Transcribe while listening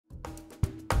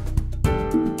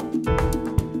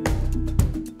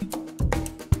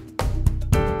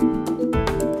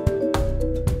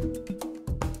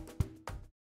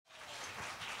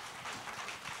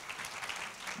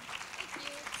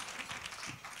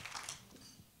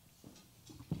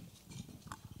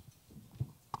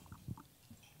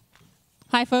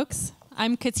Hi, folks.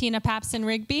 I'm Katina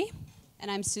Papson-Rigby. And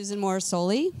I'm Susan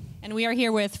Morrisoli. And we are here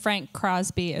with Frank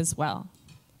Crosby as well.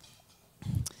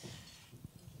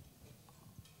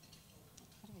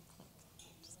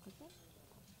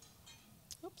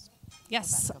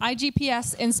 Yes,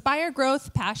 iGPS, Inspire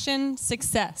Growth, Passion,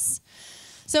 Success.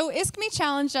 So ISKME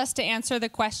challenged us to answer the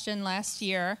question last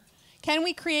year, can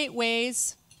we create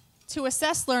ways to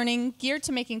assess learning geared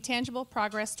to making tangible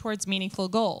progress towards meaningful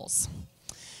goals?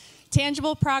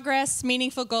 Tangible progress,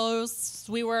 meaningful goals,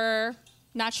 we were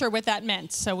not sure what that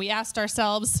meant. So we asked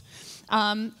ourselves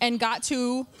and got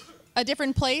to a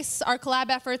different place. Our collab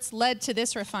efforts led to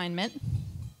this refinement.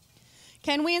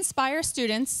 Can we inspire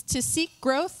students to seek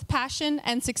growth, passion,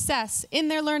 and success in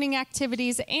their learning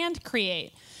activities and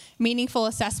create meaningful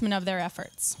assessment of their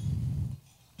efforts?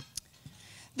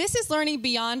 This is learning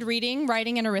beyond reading,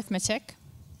 writing, and arithmetic.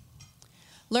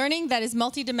 Learning that is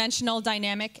multidimensional,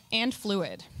 dynamic, and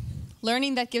fluid.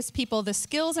 Learning that gives people the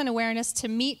skills and awareness to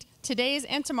meet today's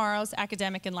and tomorrow's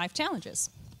academic and life challenges.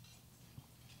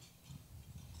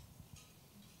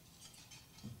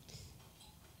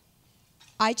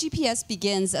 iGPS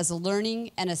begins as a learning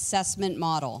and assessment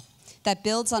model that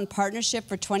builds on partnership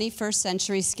for 21st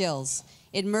century skills.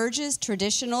 It merges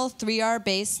traditional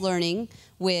 3R-based learning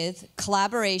with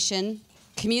collaboration,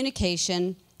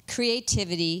 communication,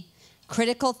 creativity,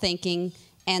 critical thinking,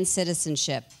 and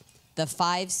citizenship, the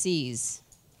 5 C's.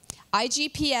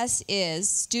 iGPS is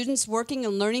students working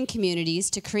in learning communities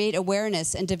to create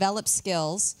awareness and develop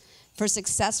skills for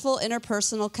successful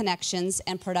interpersonal connections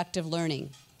and productive learning.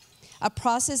 A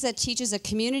process that teaches a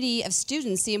community of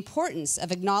students the importance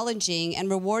of acknowledging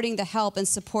and rewarding the help and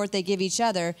support they give each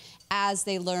other as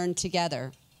they learn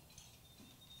together.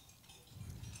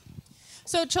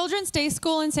 So Children's Day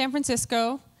School in San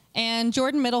Francisco and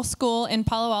Jordan Middle School in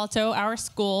Palo Alto, our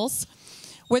schools,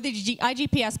 were the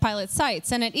iGPS pilot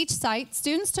sites. And at each site,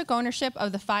 students took ownership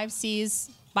of the 5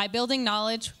 C's by building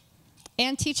knowledge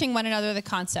and teaching one another the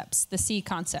concepts, the C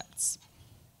concepts.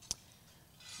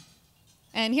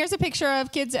 And here's a picture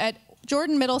of kids at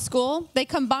Jordan Middle School. They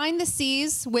combined the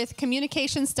C's with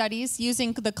communication studies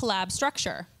using the collab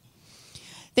structure.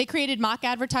 They created mock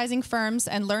advertising firms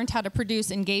and learned how to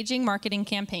produce engaging marketing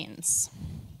campaigns.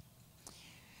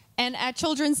 And at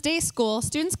Children's Day School,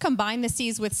 students combined the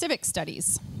C's with civic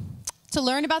studies to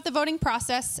learn about the voting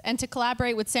process and to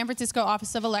collaborate with San Francisco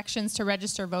Office of Elections to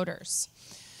register voters.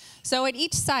 So at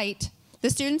each site,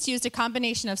 the students used a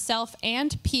combination of self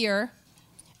and peer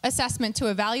assessment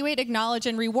to evaluate, acknowledge,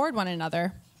 and reward one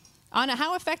another on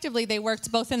how effectively they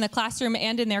worked both in the classroom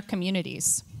and in their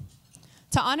communities.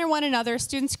 To honor one another,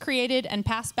 students created and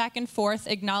passed back and forth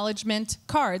acknowledgement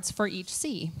cards for each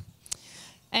C.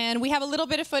 And we have a little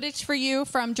bit of footage for you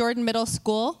from Jordan Middle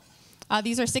School.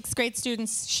 These are 6th grade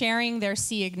students sharing their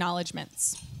C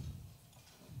acknowledgements.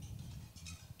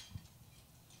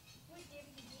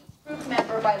 Group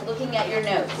member by looking at your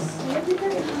notes.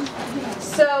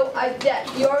 So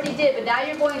you already did, but now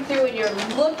you're going through and you're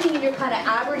looking and you're kind of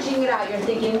averaging it out. You're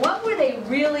thinking, what were they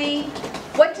really,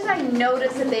 what did I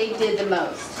notice that they did the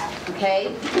most?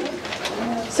 Okay?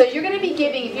 So you're going to be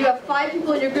giving, if you have 5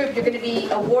 people in your group, you're going to be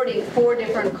awarding 4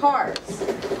 different cards.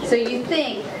 So you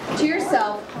think to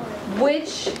yourself, I'm going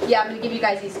to give you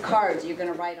guys these cards you're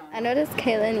going to write on. I noticed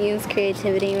Kaylin used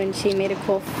creativity when she made a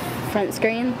cool front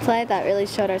screen slide that really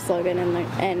showed our slogan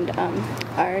and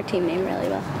our team name really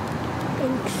well.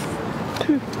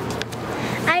 Thanks.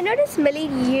 I noticed Millie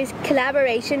used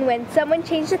collaboration when someone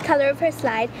changed the color of her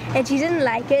slide and she didn't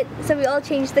like it, so we all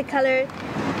changed the color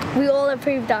we all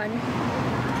approved on.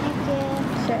 Thank you.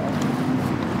 Sure.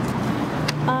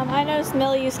 I noticed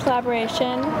Millie used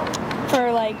collaboration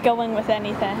for like going with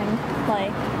anything,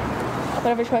 like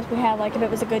whatever choice we had, like if it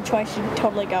was a good choice, she'd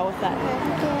totally go with that.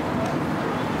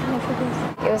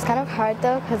 It was kind of hard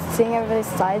though, because seeing everybody's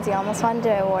slides, you almost wanted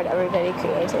to award everybody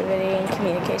creativity and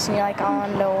communication. You're like, I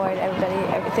want to award everybody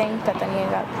everything, but then you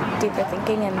got deeper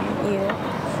thinking and you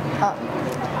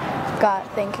got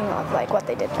thinking of like what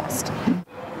they did best.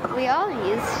 We all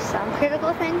used some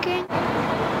critical thinking.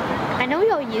 I know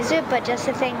we all used it, but just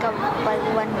to think of like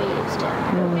when we used it.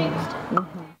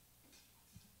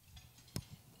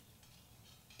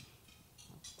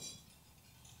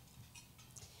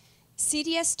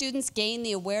 CDS students gained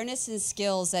the awareness and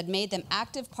skills that made them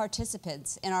active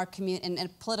participants in our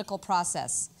political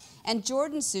process. And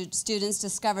Jordan students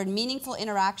discovered meaningful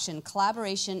interaction,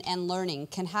 collaboration, and learning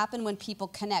can happen when people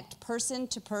connect person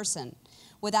to person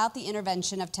without the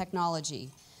intervention of technology.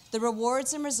 The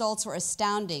rewards and results were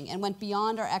astounding and went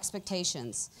beyond our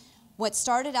expectations. What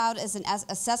started out as an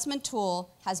assessment tool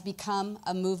has become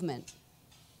a movement.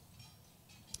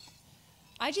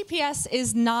 iGPS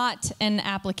is not an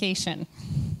application.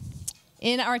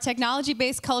 In our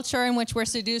technology-based culture in which we're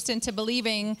seduced into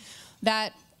believing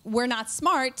that we're not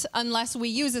smart unless we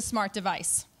use a smart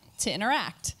device to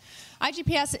interact,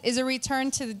 iGPS is a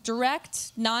return to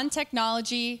direct,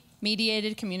 non-technology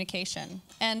mediated communication.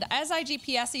 And as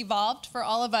iGPS evolved for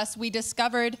all of us, we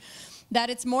discovered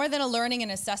that it's more than a learning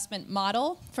and assessment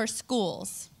model for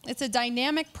schools. It's a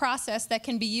dynamic process that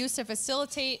can be used to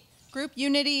facilitate group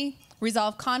unity,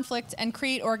 resolve conflict, and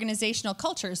create organizational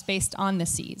cultures based on the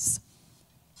Cs.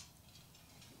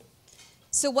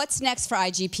 So what's next for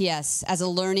iGPS as a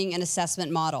learning and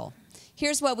assessment model?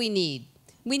 Here's what we need.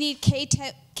 We need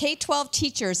K-12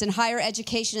 teachers and higher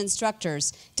education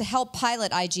instructors to help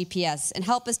pilot iGPS and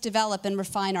help us develop and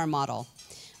refine our model.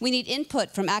 We need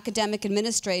input from academic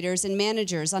administrators and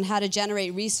managers on how to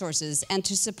generate resources and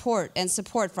to support for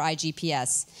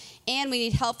iGPS. And we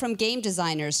need help from game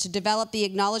designers to develop the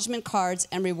acknowledgement cards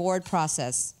and reward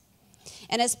process.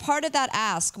 And as part of that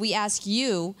ask, we ask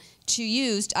you to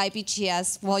use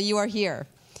iGPS while you are here.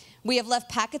 We have left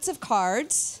packets of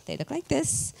cards, they look like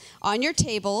this, on your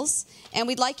tables, and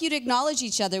we'd like you to acknowledge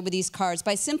each other with these cards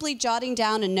by simply jotting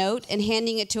down a note and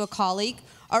handing it to a colleague,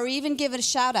 or even give it a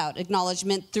shout-out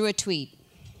acknowledgement through a tweet.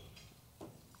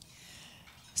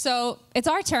 So it's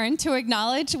our turn to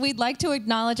acknowledge. We'd like to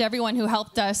acknowledge everyone who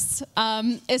helped us,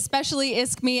 especially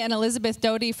Iskmi and Elizabeth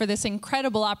Doty for this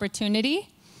incredible opportunity.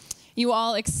 You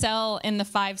all excel in the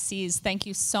 5 Cs. Thank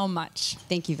you so much.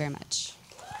 Thank you very much.